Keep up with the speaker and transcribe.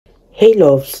Hey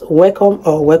loves,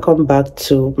 welcome back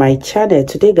to my channel.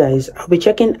 Today guys, I'll be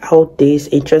checking out this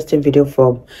interesting video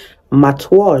from Matt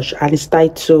Walsh, and it's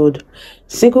titled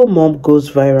 "Single Mom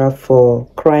Goes Viral for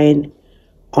Crying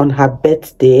on Her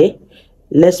Birthday."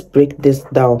 Let's break this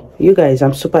down. You guys,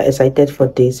 I'm super excited for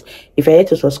this. If you're yet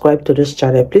to subscribe to this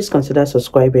channel, please consider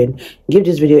subscribing. Give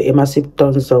this video a massive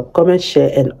thumbs up, comment,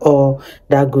 share, and all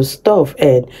that good stuff.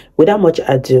 And without much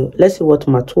ado, let's see what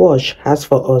Matt Walsh has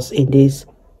for us in this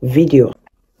video.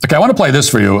 Okay, I want to play this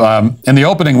for you. In the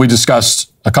opening, we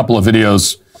discussed a couple of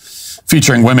videos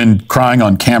featuring women crying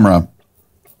on camera.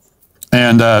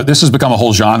 And this has become a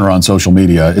whole genre on social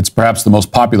media. It's perhaps the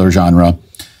most popular genre.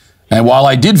 And while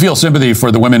I did feel sympathy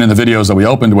for the women in the videos that we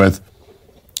opened with,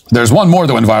 there's one more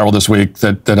that went viral this week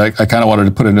that I kind of wanted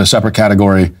to put in a separate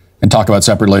category and talk about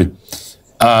separately.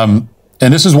 And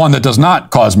this is one that does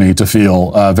not cause me to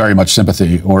feel very much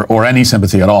sympathy or any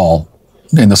sympathy at all,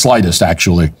 in the slightest,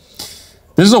 actually.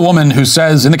 This is a woman who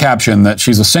says in the caption that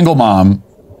she's a single mom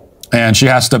and she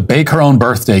has to bake her own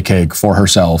birthday cake for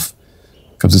herself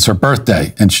because it's her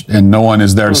birthday and no one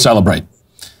is there to celebrate.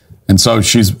 And so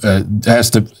she's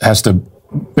has to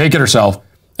bake it herself,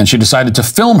 and she decided to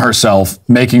film herself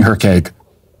making her cake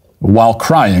while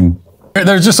crying.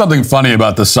 There's just something funny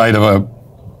about the sight of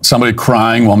somebody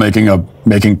crying while making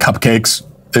cupcakes.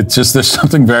 It's just, there's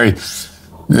something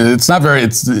it's not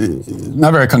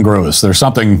very congruous. There's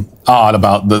something odd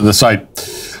about the sight.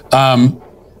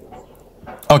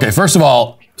 Okay, first of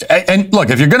all, and look,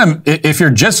 if you're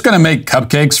just gonna make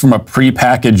cupcakes from a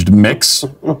prepackaged mix,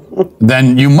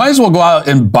 then you might as well go out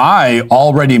and buy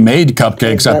already made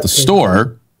cupcakes at the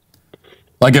store.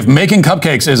 Like, if making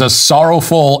cupcakes is a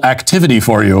sorrowful activity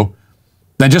for you,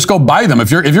 then just go buy them.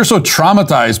 If you're so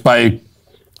traumatized by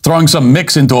throwing some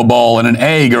mix into a bowl and an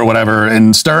egg or whatever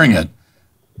and stirring it,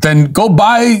 then go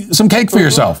buy some cake for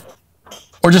yourself,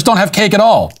 or just don't have cake at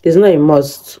all. It's not a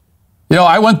must. You know,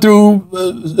 I went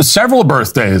through several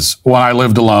birthdays when I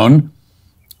lived alone,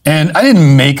 and I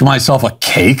didn't make myself a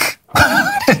cake.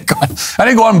 I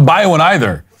didn't go out and buy one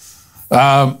either.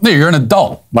 You're an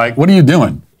adult. Like, what are you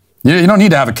doing? You don't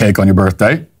need to have a cake on your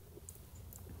birthday.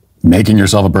 Making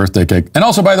yourself a birthday cake. And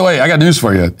also, by the way, I got news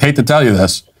for you. Hate to tell you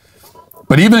this,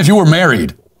 but even if you were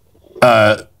married,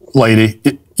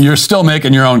 lady, you're still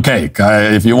making your own cake.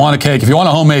 If you want a cake, if you want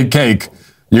a homemade cake,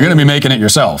 you're going to be making it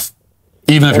yourself,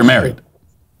 even if you're married.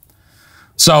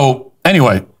 So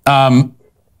anyway,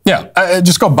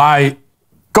 just go buy it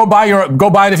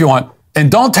if you want, and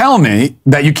don't tell me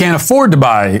that you can't afford to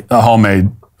buy a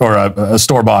homemade or a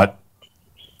store-bought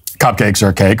cupcakes or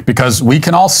a cake, because we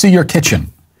can all see your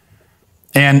kitchen.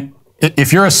 And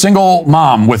if you're a single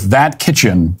mom with that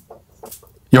kitchen,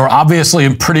 you're obviously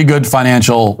in pretty good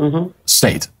financial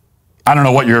state. I don't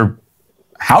know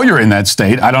how you're in that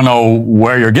state. I don't know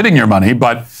where you're getting your money,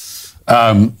 but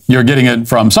you're getting it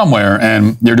from somewhere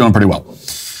and you're doing pretty well.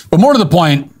 But more to the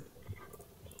point,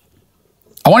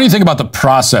 I want you to think about the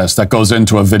process that goes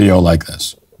into a video like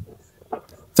this.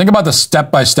 Think about the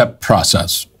step-by-step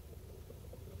process.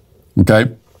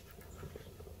 Okay?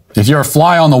 If you're a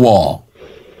fly on the wall,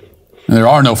 and there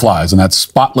are no flies in that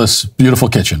spotless, beautiful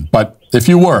kitchen, but if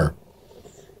you were,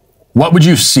 what would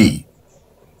you see?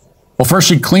 Well, first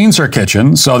she cleans her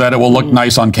kitchen so that it will look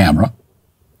nice on camera.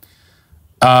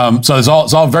 So it's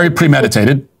all very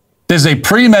premeditated. There's a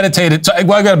premeditated, I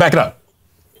got to back it up.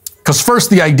 Because first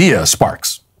the idea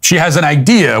sparks. She has an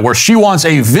idea where she wants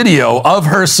a video of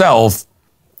herself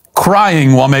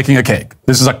crying while making a cake.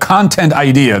 This is a content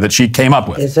idea that she came up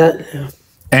with. Is that?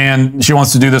 And she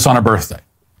wants to do this on her birthday.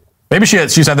 Maybe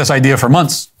she's had this idea for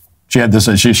months. She had this,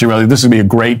 this would be a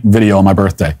great video on my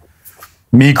birthday.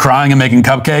 Me crying and making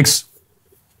cupcakes.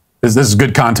 This is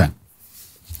good content.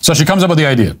 So she comes up with the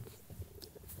idea.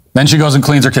 Then she goes and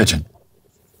cleans her kitchen.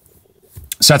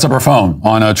 Sets up her phone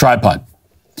on a tripod.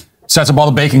 Sets up all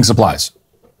the baking supplies.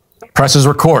 Presses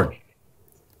record.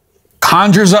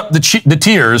 Conjures up the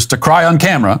tears to cry on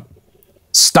camera.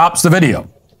 Stops the video.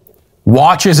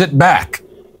 Watches it back.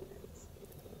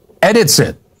 Edits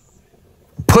it.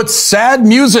 Puts sad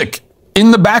music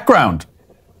in the background.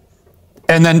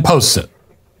 And then posts it.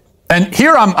 And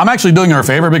here I'm actually doing her a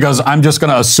favor, because I'm just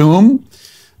going to assume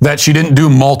that she didn't do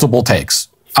multiple takes.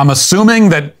 I'm assuming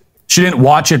that she didn't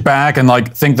watch it back and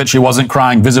think that she wasn't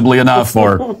crying visibly enough,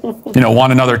 or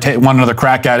want another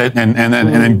crack at it and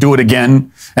then do it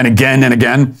again and again and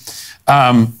again.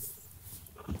 I'm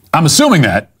assuming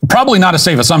that. Probably not a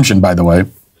safe assumption, by the way.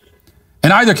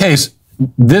 In either case,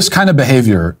 this kind of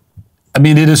behavior, I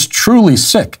mean, it is truly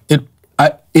sick. It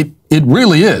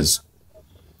really is.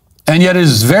 And yet it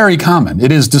is very common.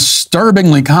 It is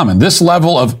disturbingly common. This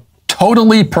level of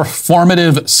totally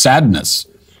performative sadness,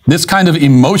 this kind of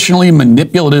emotionally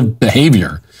manipulative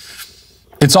behavior,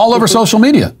 it's all over social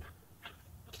media.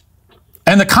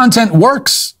 And the content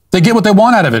works. They get what they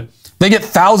want out of it. They get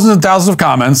thousands and thousands of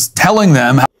comments telling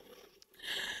them how.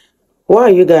 Wow,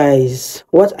 you guys,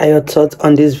 what are your thoughts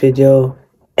on this video?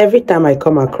 Every time I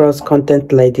come across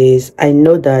content like this, I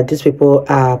know that these people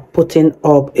are putting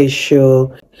up a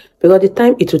show, because the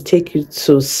time it will take you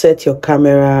to set your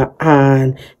camera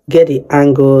and get the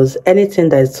angles, anything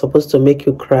that is supposed to make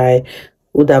you cry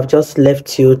would have just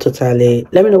left you totally.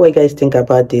 Let me know what you guys think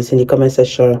about this in the comment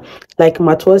section. Like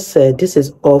Matwa said, this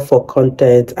is all for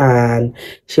content, and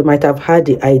she might have had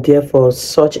the idea for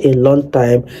such a long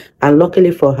time, and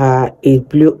luckily for her, it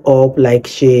blew up like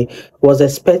she was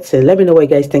expecting. Let me know what you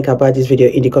guys think about this video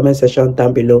in the comment section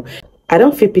down below. I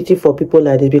don't feel pity for people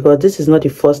like this, because this is not the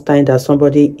first time that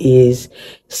somebody is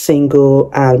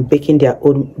single and baking their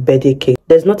own birthday cake.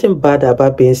 There's nothing bad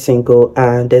about being single,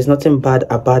 and there's nothing bad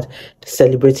about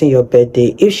celebrating your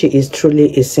birthday. If she is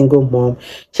truly a single mom,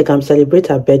 she can celebrate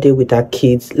her birthday with her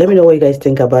kids. Let me know what you guys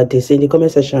think about this in the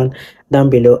comment section down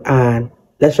below, and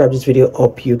let's wrap this video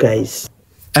up, you guys.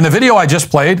 And the video I just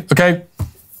played, okay,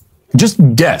 just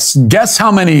guess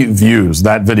how many views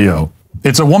that video.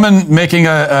 It's a woman making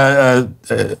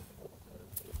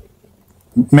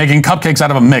making cupcakes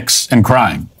out of a mix and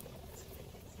crying.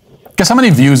 Guess how many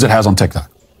views it has on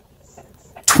TikTok?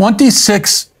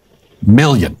 26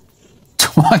 million.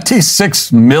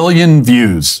 26 million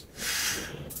views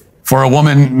for a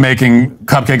woman making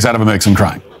cupcakes out of a mix and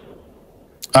crying.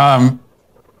 And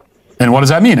what does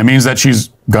that mean? It means that she's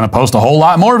going to post a whole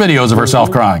lot more videos of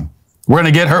herself crying. We're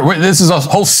going to get her. This is a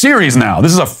whole series now.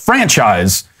 This is a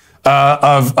franchise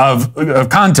of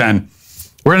content.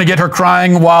 We're going to get her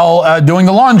crying while doing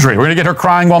the laundry. We're going to get her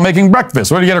crying while making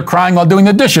breakfast. We're going to get her crying while doing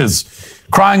the dishes,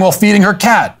 crying while feeding her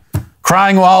cat,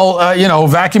 crying while,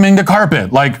 vacuuming the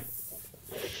carpet. Like,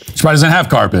 she probably doesn't have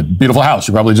carpet. Beautiful house.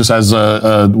 She probably just has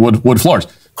wood floors.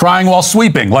 Crying while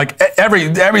sweeping. Like,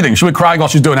 everything. She'll be crying while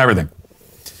she's doing everything.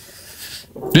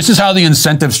 This is how the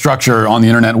incentive structure on the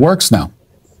internet works now.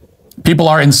 People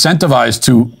are incentivized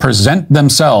to present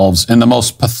themselves in the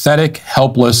most pathetic,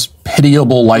 helpless,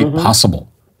 pitiable light possible.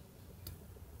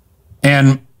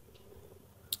 And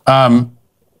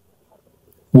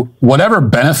whatever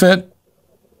benefit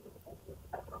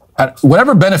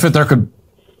there could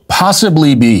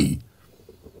possibly be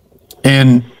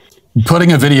in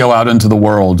putting a video out into the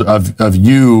world of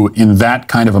you in that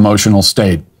kind of emotional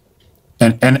state,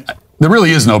 and there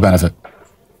really is no benefit.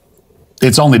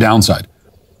 It's only downside.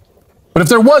 But if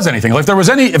there was anything, like if there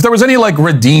was any like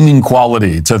redeeming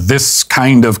quality to this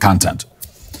kind of content,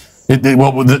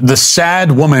 the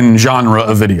sad woman genre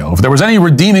of video, if there was any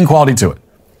redeeming quality to it,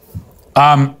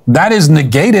 that is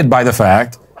negated by the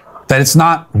fact that it's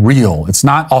not real, it's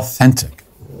not authentic.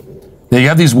 You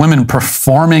have these women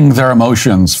performing their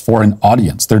emotions for an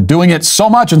audience. They're doing it so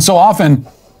much and so often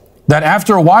that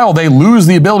after a while they lose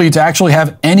the ability to actually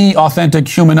have any authentic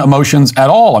human emotions at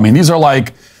all. I mean, these are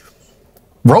like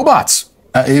robots.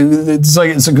 It's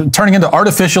like turning into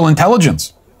artificial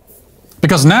intelligence.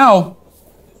 Because now,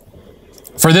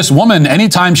 for this woman,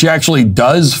 anytime she actually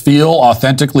does feel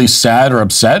authentically sad or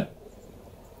upset,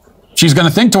 she's going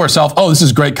to think to herself, oh, this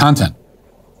is great content.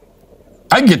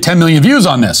 I can get 10 million views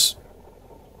on this.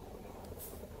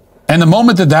 And the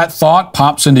moment that thought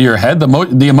pops into your head,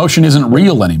 the emotion isn't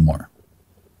real anymore.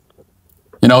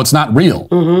 It's not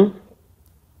real.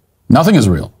 Nothing is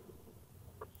real.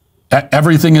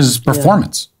 Everything is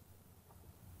performance.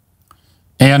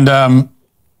 Yeah. And,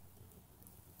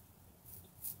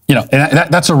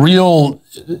 that's a real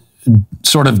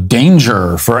sort of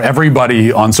danger for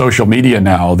everybody on social media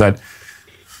now, that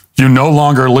you no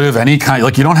longer live any kind,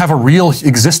 like you don't have a real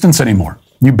existence anymore.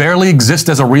 You barely exist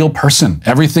as a real person.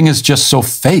 Everything is just so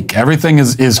fake. Everything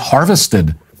is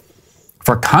harvested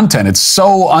for content. It's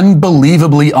so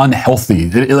unbelievably unhealthy.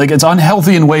 It's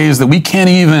unhealthy in ways that we can't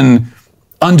even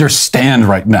understand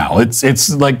right now.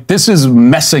 It's like this is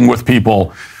messing with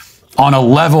people on a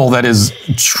level that is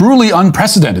truly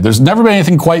unprecedented. There's never been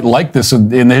anything quite like this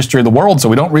in the history of the world, so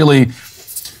we don't really...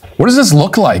 What does this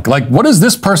look like? Like, what is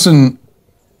this person...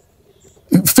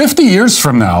 50 years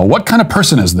from now, what kind of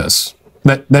person is this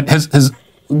that has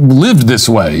lived this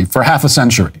way for half a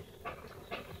century?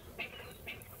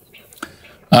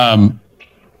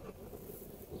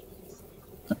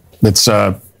 It's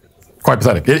quite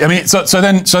pathetic. So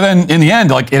then in the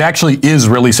end, like, it actually is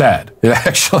really sad. It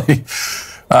actually,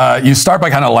 you start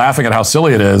by kind of laughing at how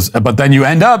silly it is, but then you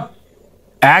end up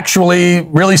actually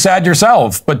really sad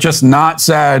yourself, but just not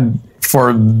sad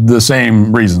for the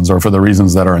same reasons or for the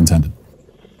reasons that are intended.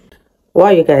 Wow,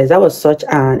 you guys, that was such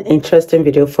an interesting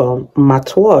video from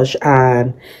Matwash,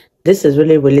 and this is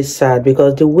really, really sad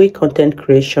because the way content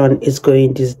creation is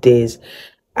going these days,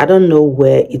 I don't know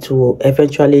where it will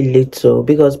eventually lead to,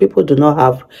 because people do not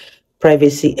have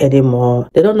privacy anymore.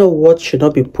 They don't know what should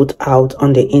not be put out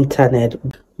on the internet,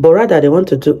 but rather they want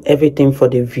to do everything for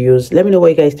the views. Let me know what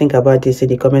you guys think about this in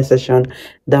the comment section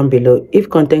down below. If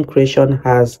content creation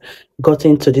has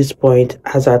gotten to this point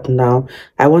as at now,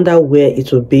 I wonder where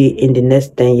it will be in the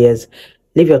next 10 years.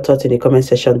 Leave your thoughts in the comment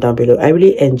section down below. I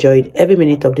really enjoyed every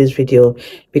minute of this video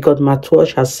because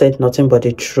Matwash has said nothing but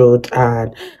the truth,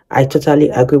 and I totally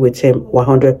agree with him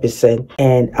 100%.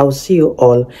 And I'll see you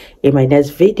all in my next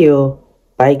video.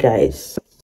 Bye guys.